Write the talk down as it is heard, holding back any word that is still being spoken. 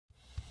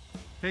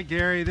Hey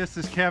Gary, this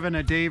is Kevin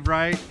at Dave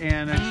Wright,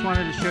 and I just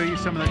wanted to show you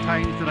some of the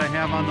Titans that I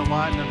have on the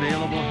lot and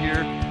available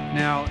here.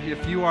 Now,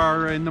 if you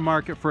are in the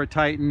market for a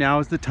Titan, now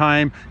is the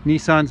time.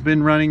 Nissan's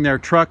been running their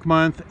truck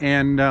month,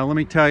 and let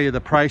me tell you,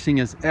 the pricing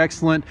is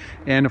excellent.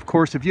 And of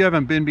course, if you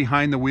haven't been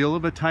behind the wheel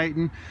of a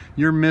Titan,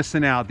 you're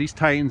missing out. These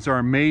Titans are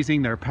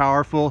amazing. They're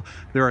powerful.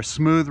 They're a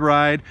smooth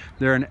ride.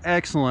 They're an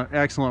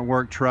excellent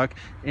work truck.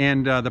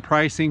 And the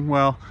pricing,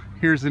 well,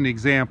 here's an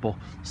example.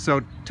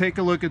 So take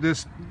a look at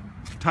this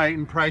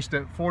Titan, priced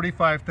at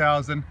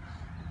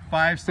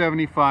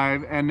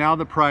 $45,575, and now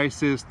the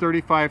price is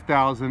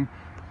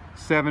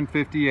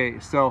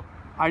 $35,758. So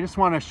I just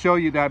want to show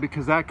you that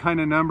because that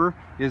kind of number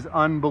is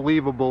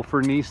unbelievable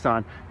for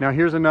Nissan. Now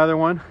here's another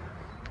one.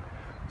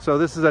 So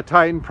this is a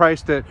Titan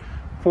priced at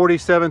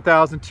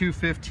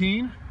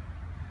 $47,215,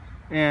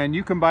 and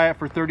you can buy it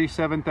for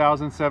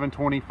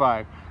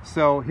 $37,725.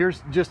 So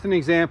here's just an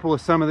example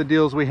of some of the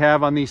deals we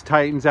have on these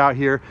Titans out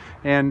here,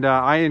 and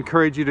I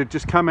encourage you to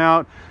just come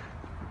out,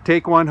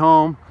 take one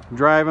home,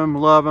 drive them,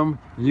 love them,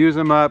 use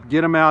them up,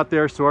 get them out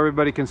there so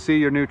everybody can see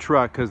your new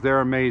truck, because they're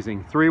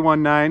amazing.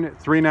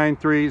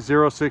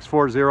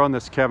 319-393-0640, and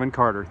this is Kevin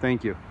Carter.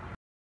 Thank you.